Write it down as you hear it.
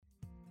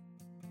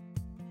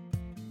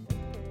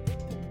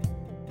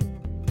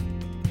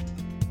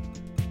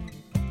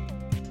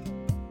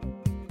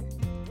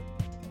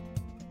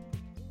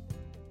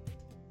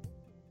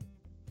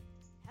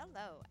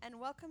Hello, and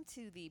welcome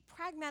to the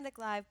Pragmatic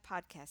Live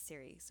podcast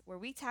series, where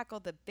we tackle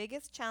the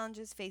biggest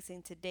challenges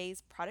facing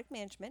today's product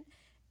management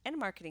and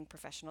marketing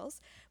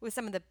professionals with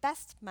some of the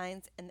best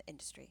minds in the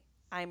industry.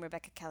 I'm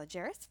Rebecca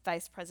Caligeris,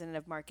 Vice President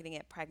of Marketing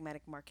at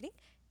Pragmatic Marketing,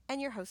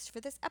 and your host for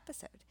this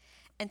episode.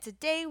 And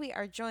today we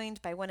are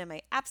joined by one of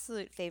my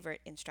absolute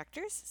favorite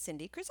instructors,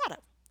 Cindy Cruzato.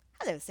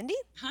 Hello, Cindy.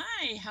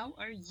 Hi, how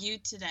are you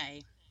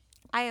today?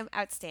 I am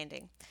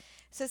outstanding.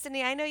 So,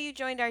 Cindy, I know you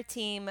joined our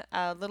team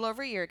a little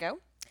over a year ago.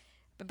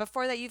 But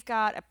before that, you've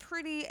got a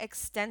pretty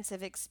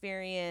extensive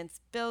experience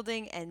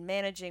building and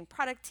managing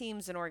product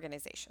teams and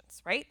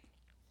organizations, right?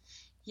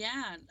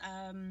 Yeah,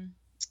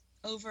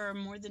 over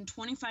more than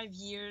 25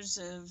 years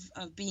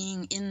of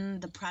being in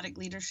the product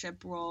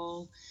leadership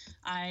role,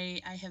 I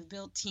have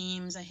built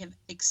teams, I have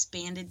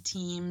expanded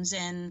teams,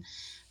 and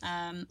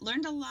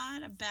learned a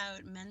lot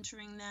about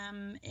mentoring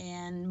them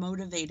and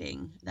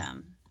motivating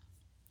them.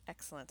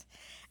 Excellent.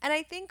 And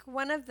I think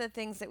one of the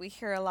things that we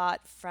hear a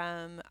lot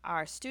from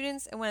our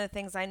students, and one of the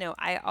things I know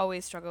I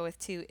always struggle with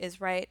too,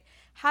 is right,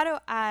 how do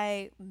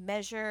I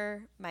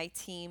measure my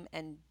team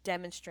and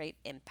demonstrate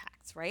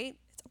impacts, right?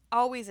 It's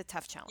always a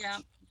tough Yeah,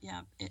 challenge.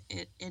 yeah,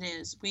 it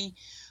is.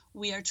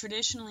 We are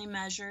traditionally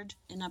measured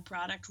in a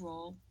product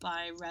role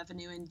by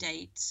revenue and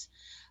dates.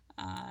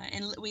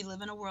 And we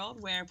live in a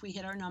world where if we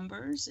hit our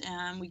numbers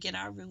and we get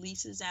our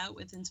releases out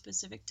within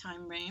specific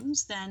time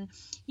frames, then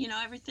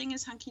everything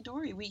is hunky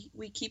dory.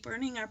 We keep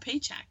earning our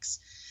paychecks.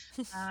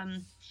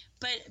 Um,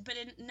 but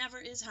it never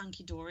is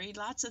hunky dory.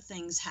 Lots of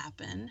things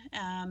happen.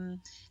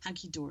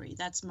 Hunky dory.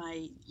 That's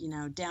my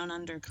down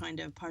under kind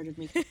of part of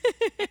me.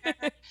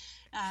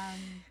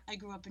 I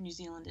grew up in New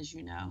Zealand, as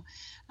you know.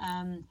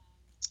 Um,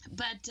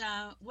 but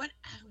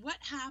what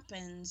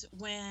happens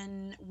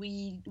when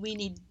we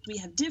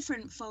have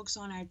different folks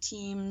on our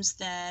teams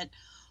that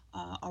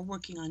are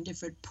working on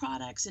different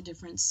products at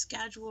different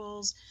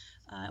schedules?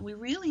 We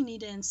really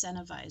need to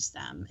incentivize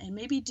them and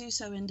maybe do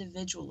so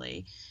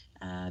individually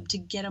to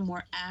get a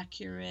more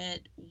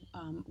accurate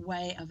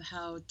way of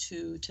how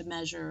to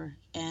measure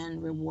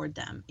and reward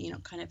them.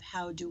 Kind of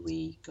how do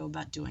we go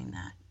about doing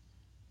that?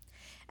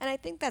 And I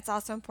think that's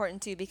also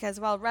important too, because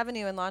while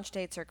revenue and launch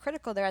dates are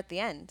critical, they're at the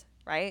end,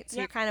 right? So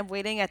Yeah. you're kind of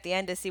waiting at the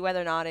end to see whether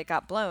or not it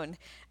got blown.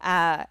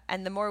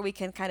 And the more we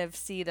can kind of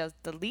see the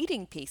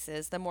leading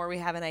pieces, the more we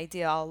have an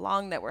idea all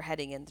along that we're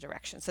heading in the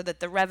direction so that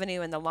the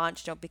revenue and the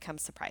launch don't become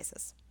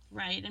surprises.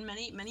 Right, and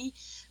many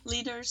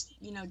leaders,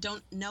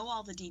 don't know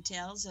all the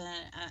details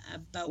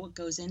about what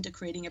goes into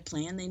creating a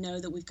plan. They know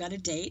that we've got a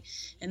date,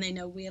 and they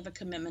know we have a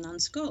commitment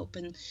on scope,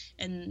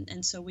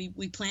 and so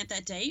we plant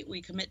that date,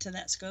 we commit to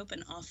that scope,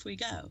 and off we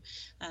go.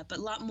 But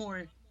a lot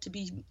more to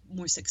be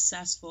more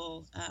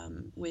successful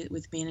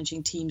with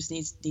managing teams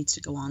needs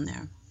to go on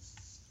there.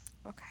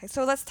 Okay,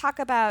 so let's talk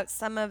about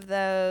some of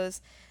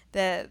those,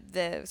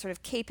 the sort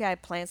of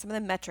KPI plans, some of the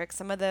metrics,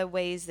 some of the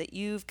ways that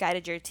you've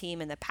guided your team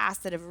in the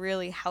past that have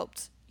really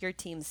helped your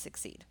team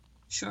succeed.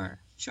 Sure,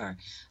 sure.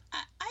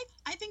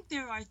 I think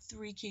there are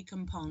three key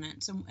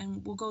components,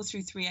 and we'll go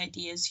through three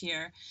ideas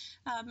here.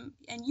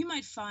 And you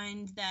might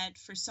find that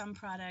for some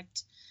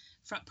product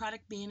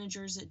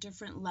managers at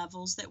different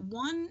levels, that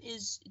one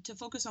is to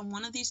focus on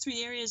one of these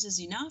three areas is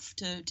enough.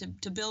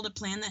 To build a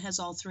plan that has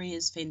all three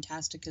is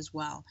fantastic as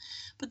well.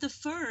 But the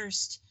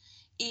first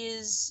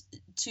is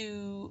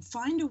to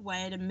find a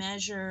way to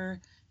measure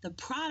the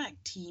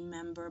product team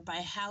member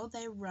by how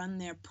they run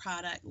their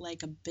product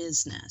like a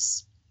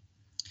business.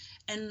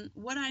 And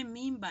what I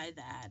mean by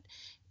that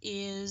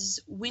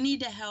is we need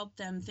to help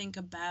them think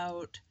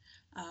about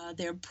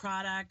their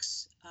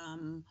products,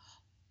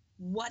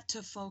 what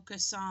to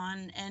focus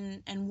on.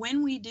 And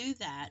when we do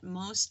that,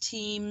 most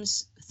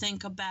teams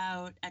think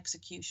about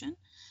execution,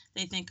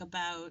 they think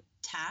about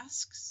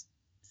tasks,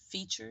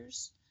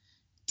 features,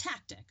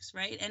 tactics,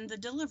 right? And the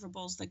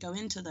deliverables that go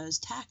into those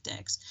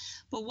tactics.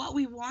 But what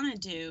we want to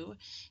do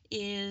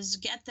is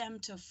get them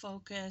to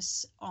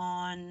focus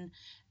on,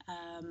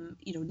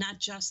 not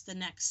just the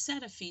next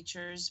set of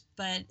features,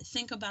 but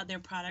think about their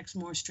products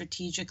more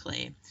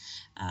strategically.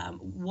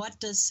 What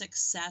does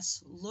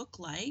success look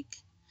like?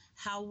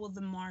 How will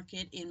the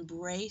market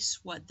embrace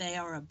what they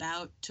are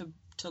about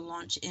to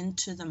launch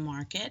into the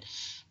market?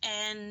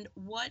 And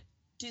what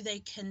do they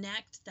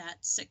connect that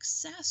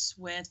success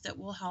with that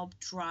will help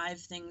drive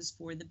things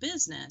for the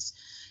business?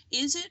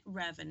 Is it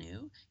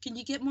revenue? Can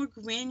you get more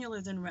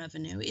granular than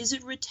revenue? Is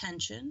it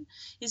retention?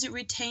 Is it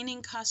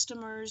retaining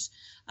customers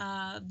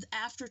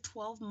after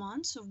 12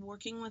 months of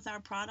working with our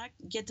product?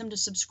 Get them to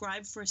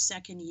subscribe for a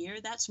second year?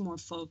 That's more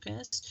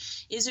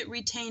focused. Is it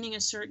retaining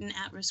a certain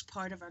at-risk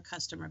part of our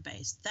customer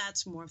base?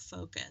 That's more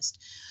focused.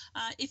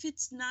 If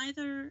it's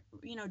neither,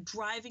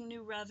 driving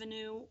new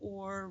revenue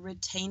or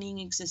retaining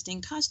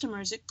existing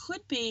customers, it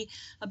could be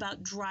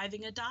about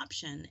driving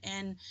adoption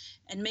and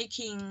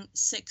making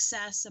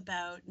success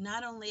about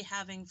not only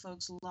having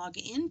folks log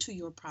into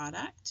your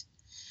product,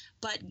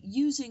 but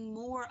using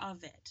more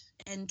of it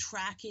and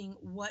tracking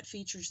what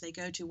features they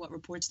go to, what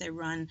reports they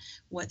run,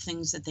 what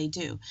things that they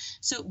do.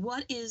 So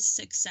what is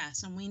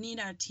success? And we need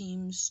our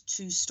teams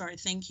to start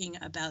thinking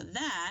about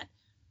that,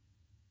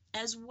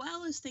 as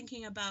well as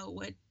thinking about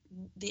what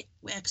the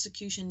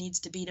execution needs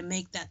to be to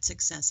make that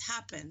success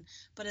happen.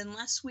 But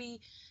unless we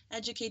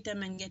educate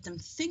them and get them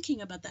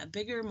thinking about that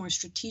bigger, more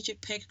strategic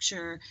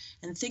picture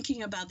and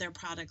thinking about their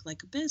product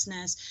like a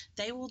business,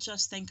 they will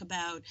just think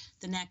about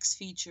the next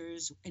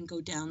features and go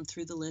down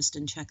through the list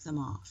and check them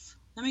off.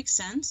 That makes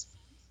sense?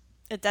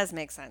 It does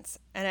make sense.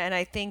 And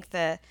I think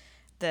the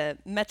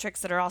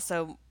metrics that are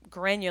also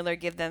granular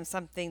give them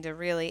something to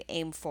really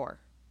aim for,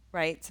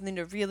 right? Something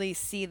to really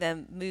see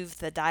them move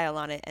the dial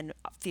on it and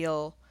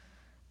feel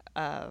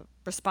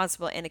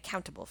responsible and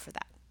accountable for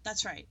that.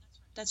 That's right.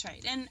 That's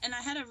right. And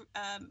I had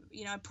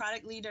a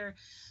product leader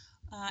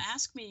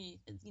ask me,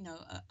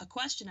 a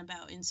question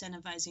about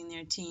incentivizing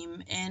their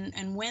team,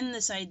 and when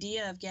this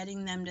idea of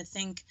getting them to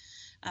think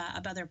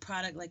about their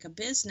product like a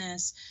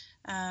business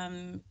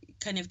kind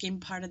of became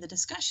part of the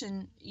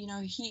discussion,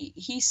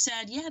 he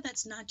said, yeah,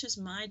 that's not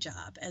just my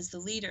job as the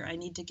leader. I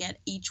need to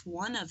get each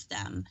one of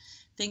them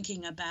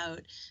thinking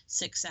about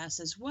success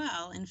as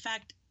well. In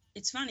fact,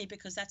 it's funny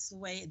because that's the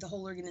way the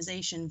whole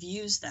organization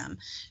views them.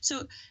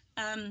 So,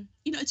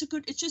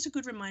 it's just a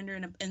good reminder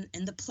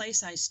and the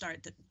place I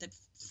start that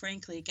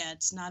frankly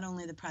gets not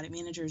only the product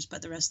managers,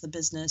 but the rest of the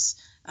business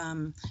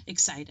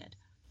excited.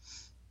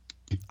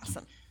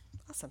 Awesome.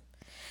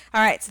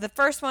 All right. So the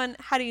first one,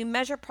 how do you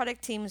measure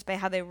product teams by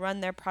how they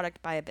run their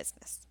product by a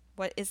business?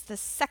 What is the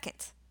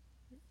second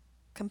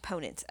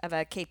component of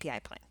a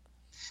KPI plan?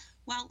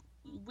 Well,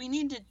 we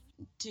need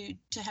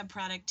to have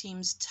product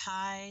teams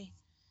tie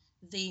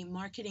the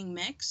marketing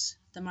mix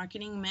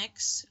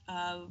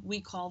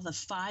we call the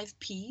 5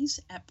 Ps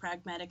at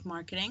Pragmatic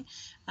Marketing.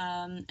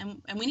 And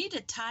we need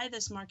to tie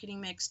this marketing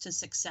mix to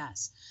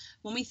success.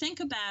 When we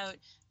think about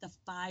the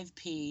 5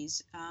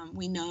 Ps,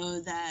 we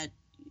know that,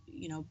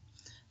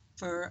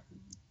 for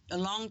a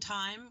long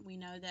time, we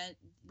know that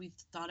we've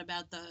thought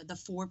about the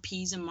 4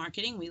 Ps in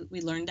marketing.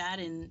 We learned that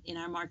in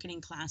our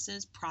marketing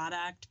classes: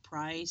 product,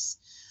 price,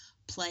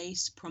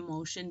 place,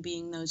 promotion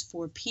being those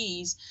 4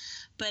 Ps.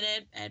 But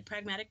at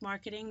Pragmatic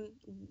Marketing,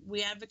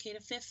 we advocate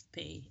a 5th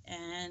P,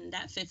 and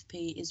that 5th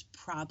P is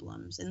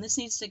problems. And this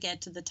needs to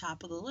get to the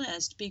top of the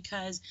list,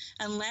 because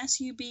unless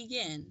you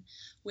begin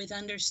with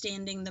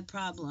understanding the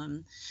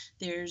problem,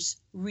 there's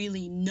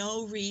really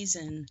no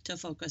reason to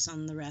focus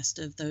on the rest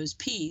of those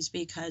Ps,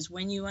 because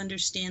when you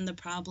understand the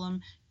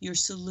problem, your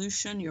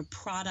solution, your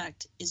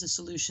product is a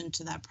solution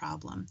to that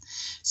problem.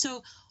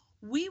 So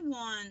we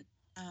want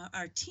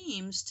our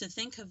teams to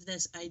think of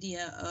this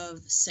idea of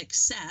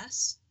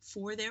success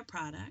for their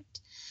product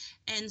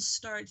and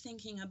start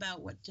thinking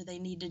about what do they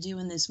need to do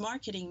in this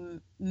marketing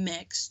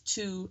mix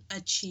to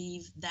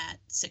achieve that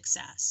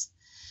success.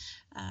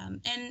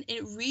 And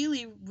it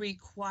really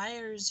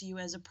requires you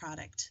as a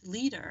product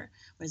leader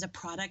or as a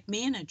product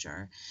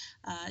manager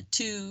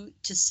to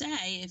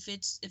say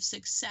if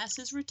success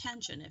is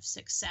retention, if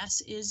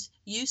success is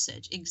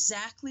usage,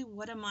 exactly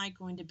what am I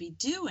going to be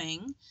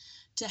doing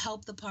to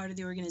help the part of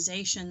the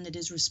organization that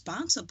is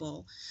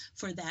responsible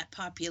for that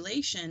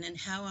population, and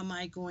how am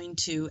I going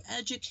to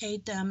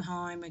educate them?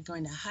 How am I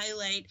going to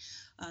highlight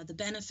the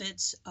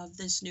benefits of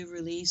this new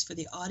release for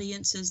the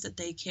audiences that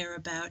they care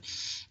about?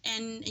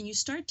 And you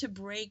start to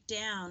break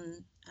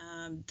down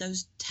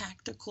those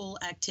tactical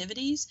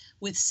activities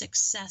with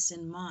success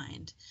in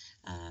mind.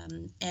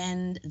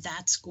 And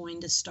that's going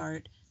to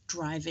start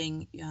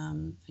driving,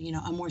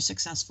 a more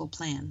successful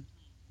plan.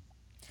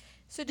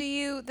 So do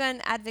you then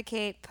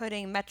advocate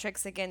putting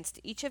metrics against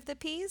each of the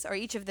Ps, or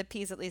each of the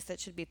Ps at least that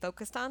should be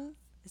focused on?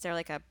 Is there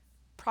like a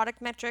product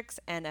metrics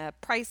and a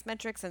price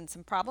metrics and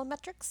some problem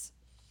metrics?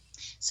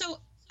 So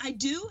I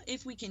do,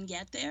 if we can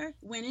get there.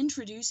 When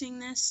introducing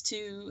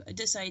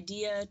this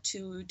idea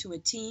to a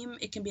team,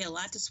 it can be a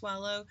lot to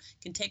swallow,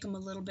 can take them a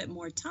little bit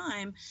more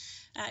time,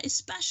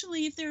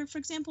 especially if they're, for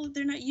example,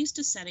 they're not used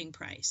to setting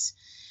price.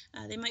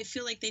 They might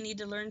feel like they need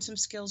to learn some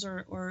skills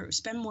or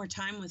spend more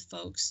time with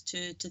folks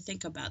to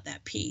think about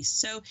that piece.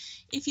 So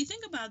if you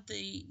think about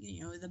the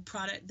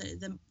product,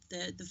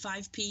 the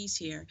 5 Ps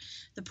here,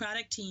 the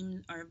product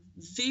team are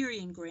very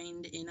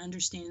ingrained in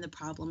understanding the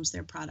problems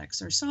their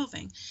products are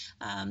solving.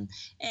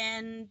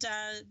 And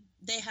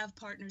they have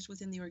partners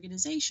within the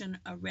organization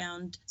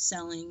around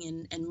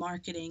selling and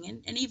marketing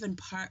and even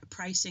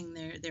pricing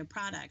their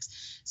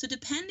products. So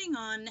depending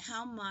on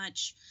how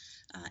much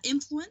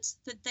influence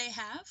that they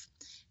have,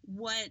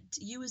 what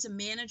you as a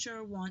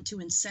manager want to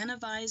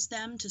incentivize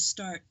them to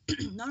start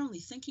not only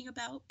thinking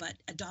about, but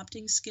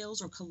adopting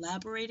skills or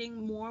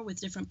collaborating more with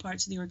different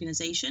parts of the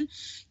organization,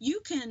 you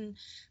can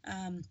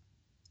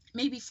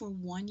maybe for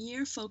 1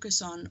 year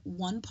focus on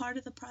one part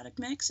of the product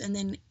mix and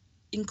then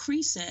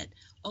increase it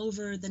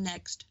over the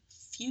next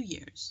few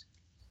years.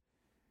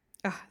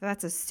 Oh,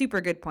 that's a super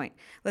good point.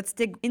 Let's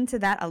dig into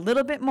that a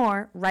little bit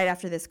more right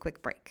after this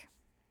quick break.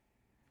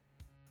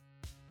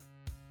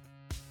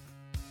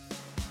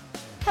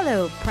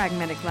 Hello,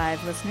 Pragmatic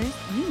Live listeners.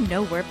 You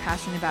know we're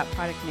passionate about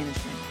product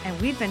management, and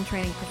we've been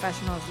training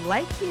professionals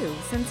like you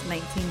since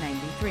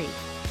 1993.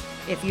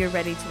 If you're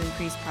ready to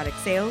increase product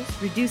sales,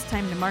 reduce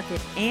time to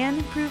market, and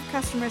improve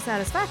customer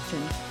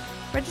satisfaction,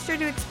 register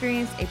to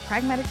experience a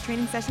Pragmatic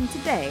training session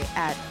today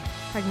at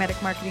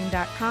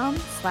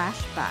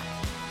pragmaticmarketing.com/buy.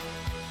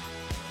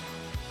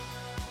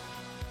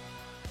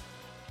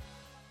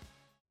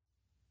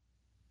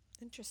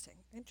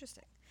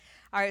 Interesting.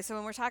 All right, so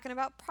when we're talking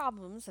about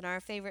problems and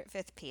our favorite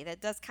 5th P, that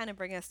does kind of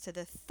bring us to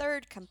the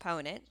third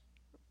component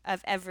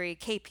of every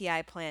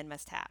KPI plan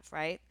must have,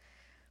 right?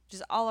 Which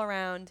is all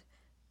around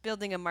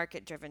building a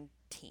market-driven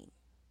team.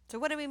 So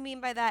what do we mean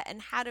by that,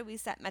 and how do we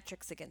set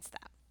metrics against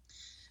that?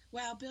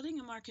 Well, building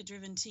a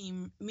market-driven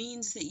team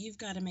means that you've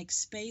got to make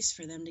space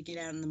for them to get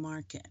out in the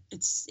market.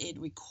 It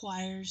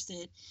requires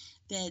that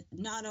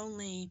not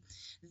only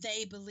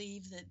they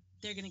believe that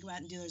they're going to go out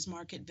and do those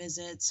market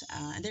visits,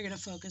 and they're going to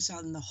focus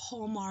on the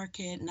whole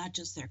market, not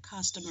just their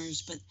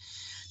customers, but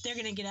they're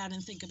going to get out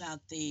and think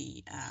about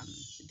the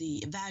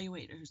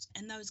evaluators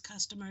and those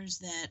customers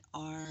that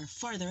are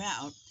farther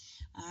out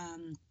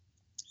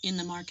in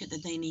the market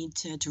that they need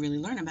to really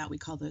learn about. We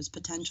call those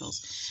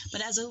potentials.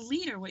 But as a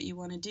leader, what you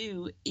want to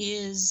do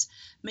is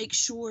make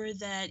sure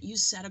that you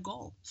set a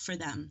goal for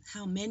them.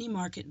 How many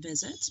market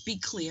visits? Be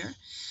clear.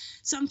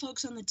 Some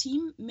folks on the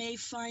team may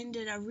find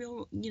it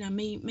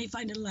may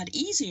find it a lot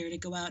easier to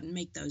go out and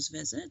make those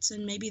visits,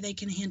 and maybe they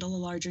can handle a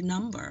larger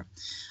number.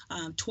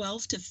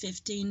 12 to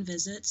 15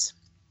 visits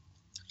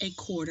a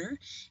quarter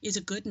is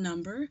a good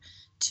number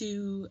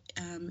to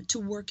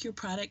work your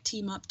product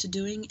team up to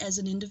doing as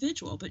an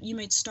individual. But you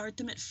might start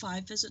them at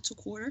 5 visits a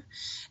quarter,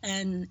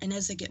 and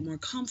as they get more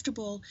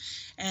comfortable,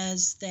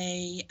 as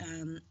they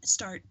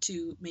start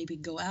to maybe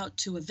go out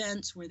to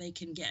events where they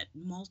can get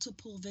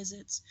multiple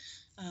visits,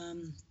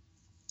 and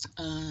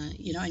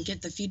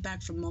get the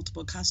feedback from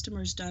multiple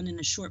customers done in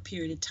a short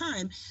period of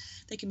time,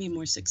 they can be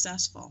more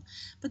successful.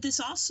 But this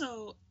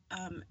also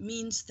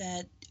means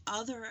that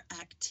other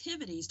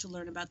activities to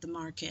learn about the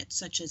market,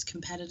 such as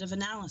competitive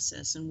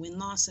analysis and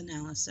win-loss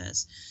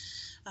analysis,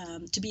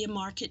 to be a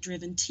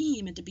market-driven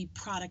team and to be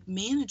product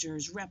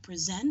managers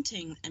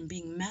representing and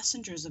being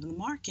messengers of the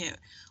market,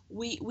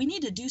 we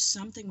need to do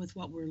something with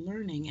what we're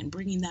learning and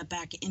bringing that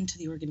back into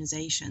the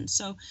organization.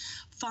 So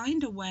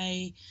find a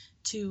way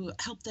to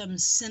help them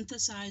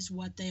synthesize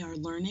what they are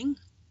learning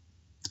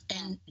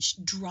and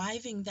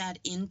driving that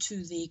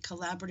into the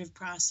collaborative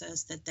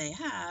process that they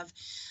have.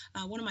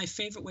 One of my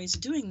favorite ways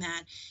of doing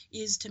that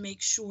is to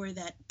make sure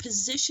that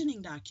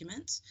positioning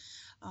documents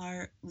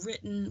are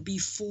written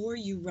before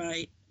you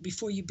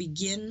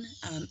begin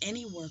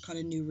any work on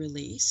a new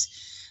release.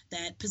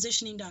 That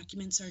positioning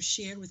documents are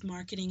shared with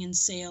marketing and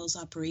sales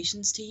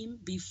operations team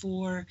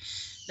before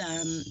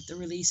the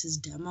release is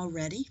demo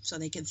ready, so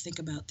they can think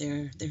about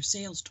their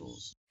sales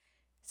tools.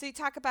 So you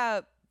talk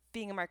about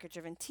being a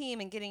market-driven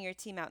team and getting your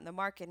team out in the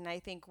market, and I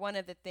think one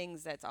of the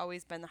things that's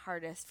always been the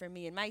hardest for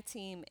me and my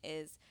team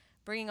is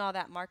bringing all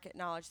that market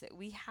knowledge that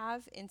we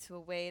have into a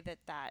way that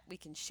we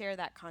can share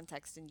that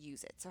context and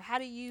use it. So how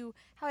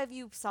have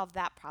you solved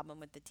that problem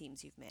with the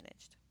teams you've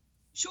managed?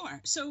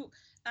 Sure. So,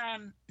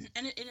 and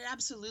it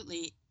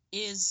absolutely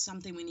is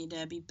something we need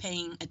to be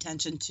paying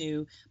attention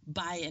to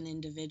by an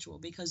individual,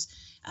 because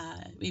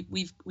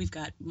we've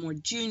got more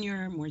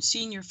junior, more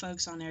senior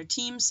folks on our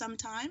team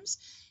sometimes,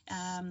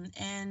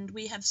 and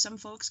we have some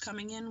folks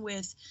coming in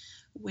with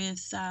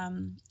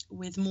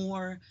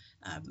more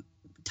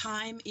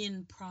time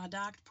in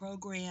product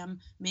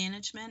program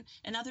management,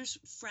 and others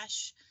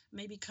fresh,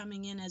 maybe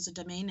coming in as a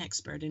domain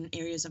expert in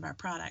areas of our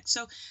product.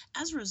 So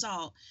as a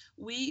result,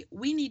 we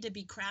need to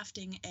be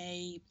crafting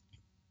a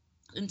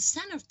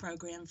incentive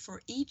program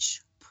for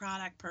each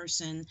product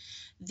person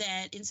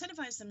that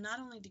incentivize them not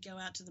only to go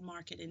out to the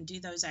market and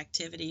do those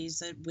activities,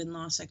 that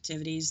win-loss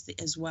activities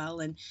as well,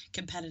 and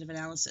competitive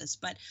analysis,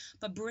 but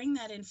bring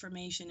that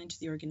information into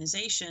the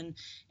organization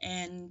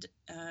and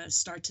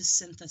start to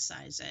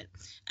synthesize it.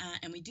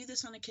 And we do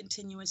this on a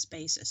continuous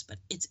basis, but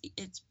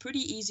it's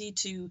pretty easy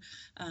to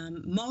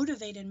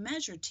motivate and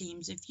measure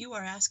teams if you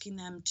are asking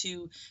them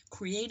to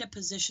create a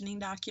positioning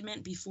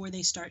document before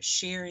they start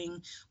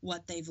sharing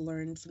what they've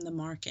learned from the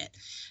market,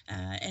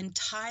 and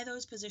tie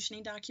those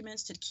positioning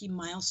documents to key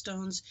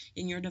milestones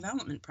in your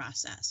development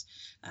process.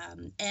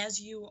 As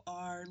you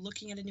are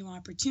looking at a new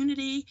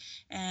opportunity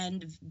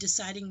and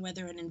deciding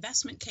whether an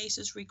investment case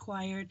is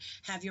required,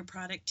 have your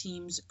product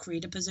teams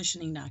create a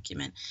positioning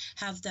document.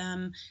 Have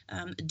them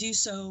do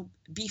so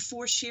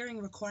before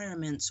sharing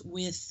requirements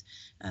with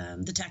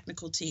the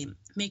technical team,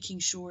 making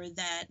sure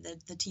that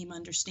the team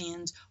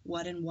understands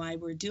what and why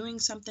we're doing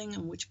something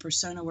and which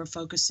persona we're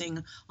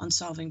focusing on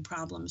solving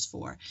problems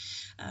for.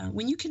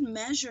 When you can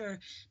measure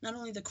not only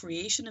only the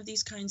creation of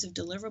these kinds of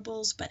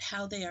deliverables, but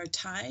how they are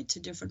tied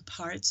to different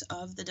parts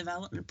of the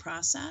development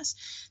process,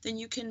 then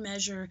you can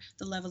measure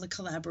the level of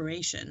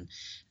collaboration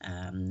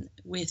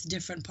with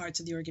different parts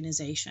of the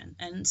organization.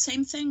 And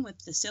same thing with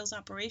the sales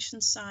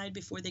operations side.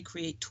 Before they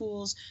create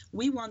tools,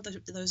 we want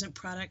those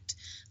product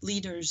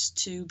leaders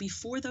to,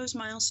 before those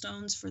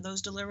milestones for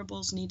those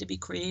deliverables need to be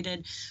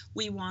created,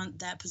 we want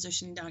that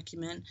positioning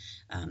document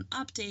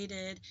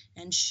updated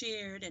and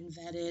shared and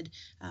vetted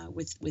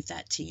with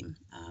that team.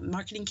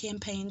 Marketing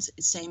campaigns,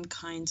 same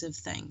kinds of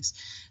things.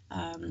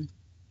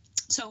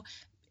 So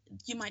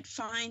you might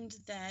find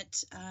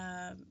that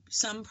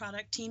some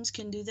product teams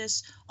can do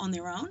this on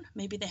their own.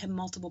 Maybe they have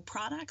multiple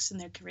products and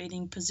they're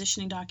creating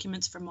positioning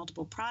documents for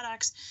multiple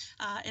products.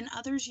 And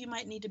others, you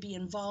might need to be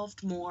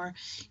involved more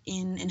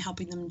in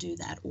helping them do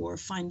that, or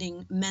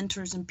finding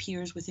mentors and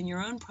peers within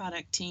your own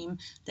product team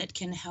that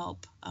can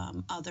help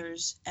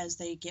others as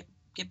they get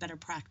better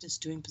practice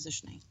doing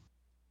positioning.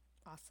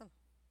 Awesome.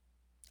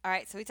 All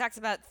right, so we talked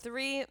about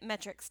 3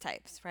 metrics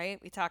types, right?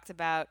 We talked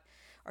about,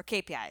 or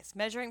KPIs,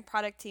 measuring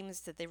product teams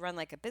that they run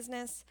like a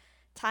business,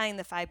 tying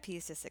the 5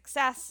 Ps to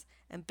success,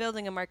 and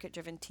building a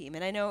market-driven team.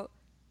 And I know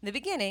in the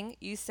beginning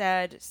you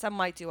said some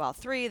might do all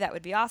 3. That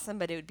would be awesome,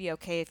 but it would be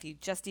okay if you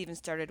just even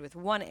started with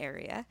one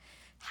area.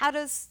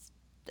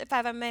 If I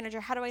have a manager,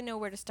 how do I know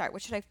where to start?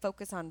 What should I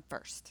focus on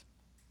first?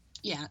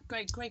 Yeah,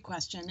 great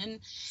question.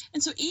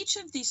 And so each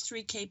of these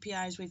 3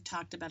 KPIs we've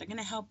talked about are going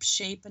to help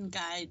shape and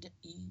guide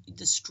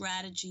the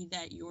strategy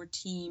that your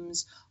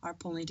teams are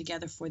pulling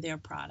together for their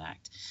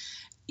product.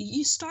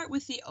 You start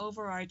with the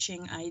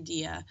overarching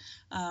idea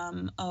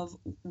of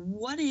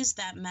what is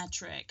that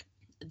metric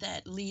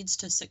that leads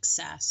to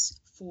success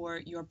for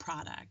your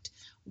product.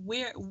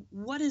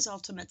 What is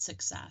ultimate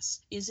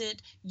success? Is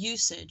it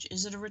usage?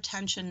 Is it a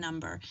retention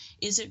number?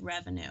 Is it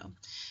revenue?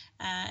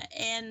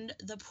 And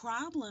the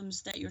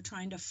problems that you're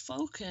trying to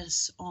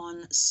focus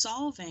on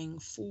solving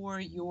for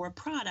your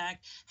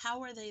product,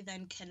 how are they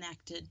then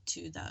connected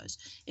to those?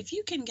 If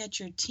you can get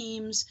your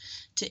teams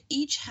to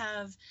each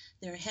have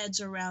their heads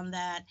around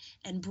that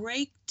and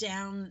break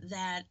down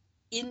that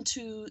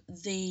into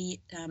the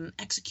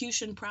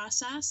execution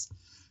process,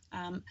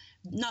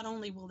 not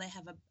only will they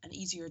have an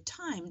easier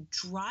time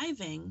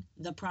driving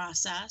the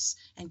process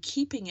and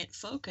keeping it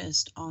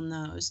focused on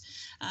those,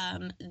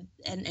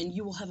 and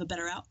you will have a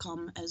better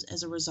outcome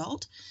as a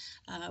result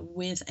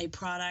with a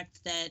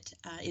product that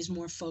is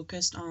more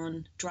focused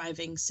on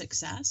driving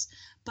success,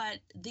 but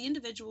the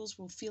individuals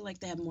will feel like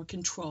they have more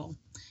control.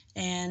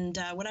 And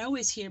what I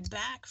always hear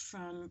back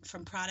from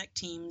product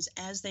teams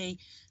as they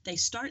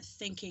start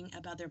thinking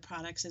about their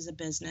products as a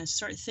business,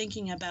 start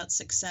thinking about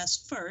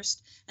success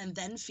first and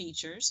then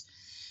features,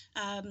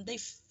 they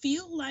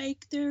feel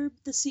like they're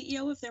the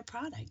CEO of their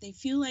product. They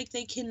feel like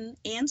they can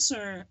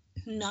answer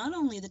not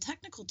only the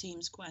technical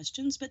team's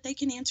questions, but they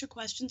can answer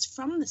questions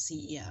from the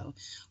CEO,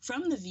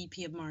 from the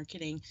VP of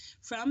marketing,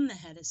 from the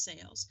head of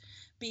sales,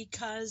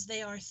 because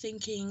they are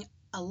thinking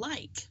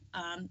alike.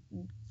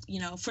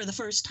 For the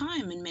first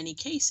time in many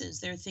cases,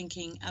 they're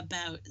thinking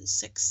about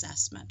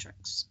success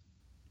metrics.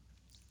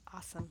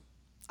 Awesome.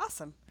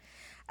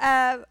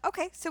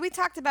 Okay, so we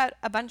talked about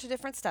a bunch of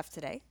different stuff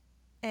today.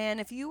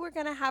 And if you were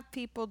going to have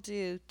people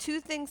do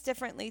 2 things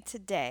differently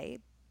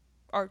today,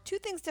 or 2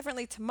 things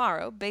differently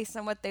tomorrow based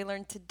on what they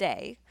learned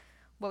today,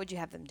 what would you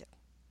have them do?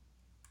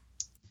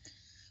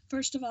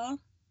 First of all,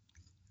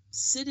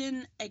 sit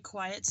in a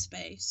quiet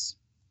space.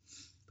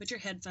 Put your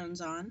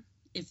headphones on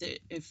if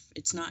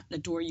it's not a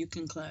door you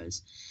can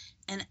close,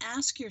 and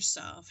ask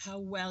yourself how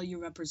well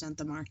you represent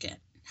the market.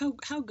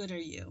 How good are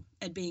you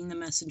at being the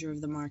messenger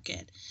of the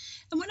market?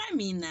 And when I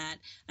mean that,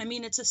 I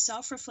mean it's a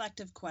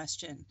self-reflective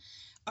question.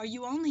 Are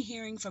you only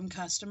hearing from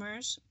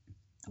customers?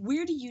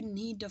 Where do you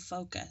need to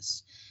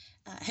focus?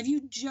 Have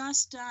you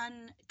just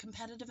done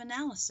competitive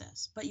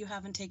analysis, but you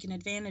haven't taken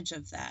advantage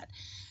of that?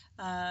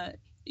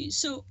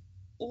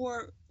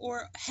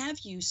 Or have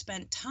you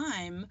spent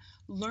time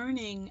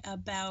learning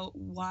about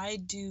why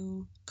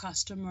do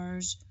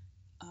customers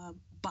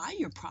buy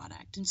your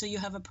product? And so you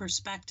have a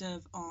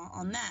perspective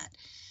on that.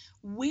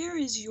 Where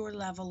is your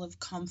level of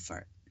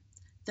comfort?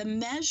 The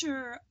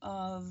measure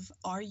of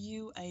are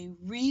you a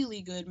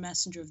really good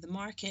messenger of the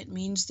market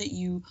means that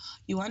you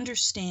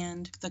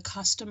understand the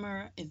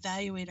customer,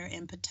 evaluator,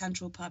 and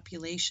potential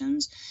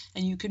populations,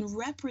 and you can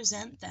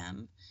represent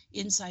them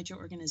inside your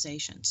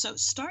organization. So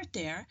start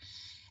there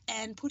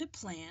and put a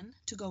plan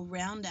to go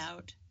round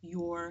out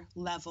your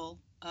level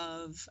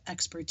of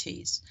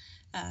expertise.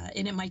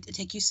 And it might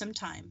take you some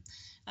time,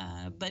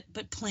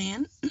 but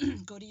plan,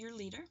 go to your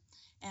leader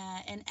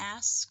and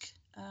ask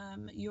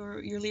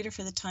your leader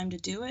for the time to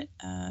do it,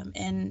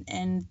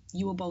 and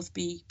you will both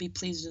be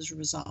pleased as a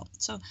result.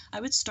 So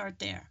I would start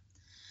there.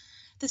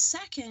 The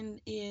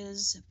second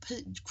is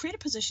create a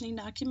positioning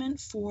document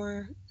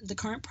for the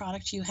current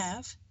product you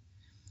have.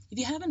 If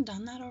you haven't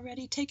done that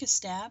already, take a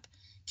stab.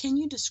 Can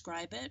you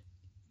describe it?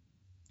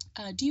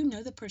 Do you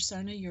know the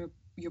persona, your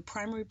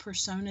primary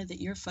persona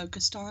that you're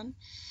focused on?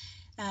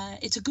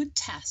 It's a good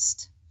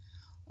test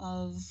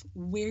of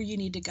where you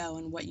need to go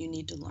and what you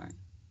need to learn.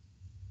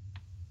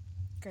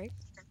 Great.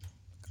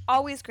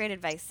 Always great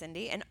advice,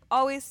 Cindy, and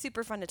always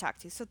super fun to talk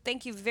to. So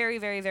thank you very,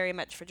 very, very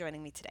much for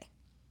joining me today.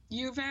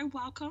 You're very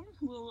welcome.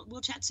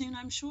 We'll chat soon,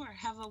 I'm sure.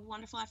 Have a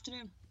wonderful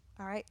afternoon.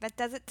 All right, that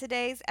does it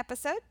today's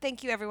episode.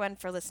 Thank you everyone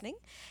for listening.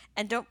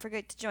 And don't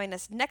forget to join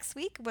us next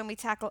week when we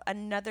tackle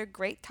another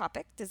great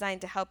topic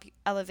designed to help you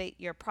elevate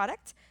your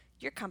product,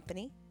 your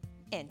company,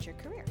 and your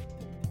career.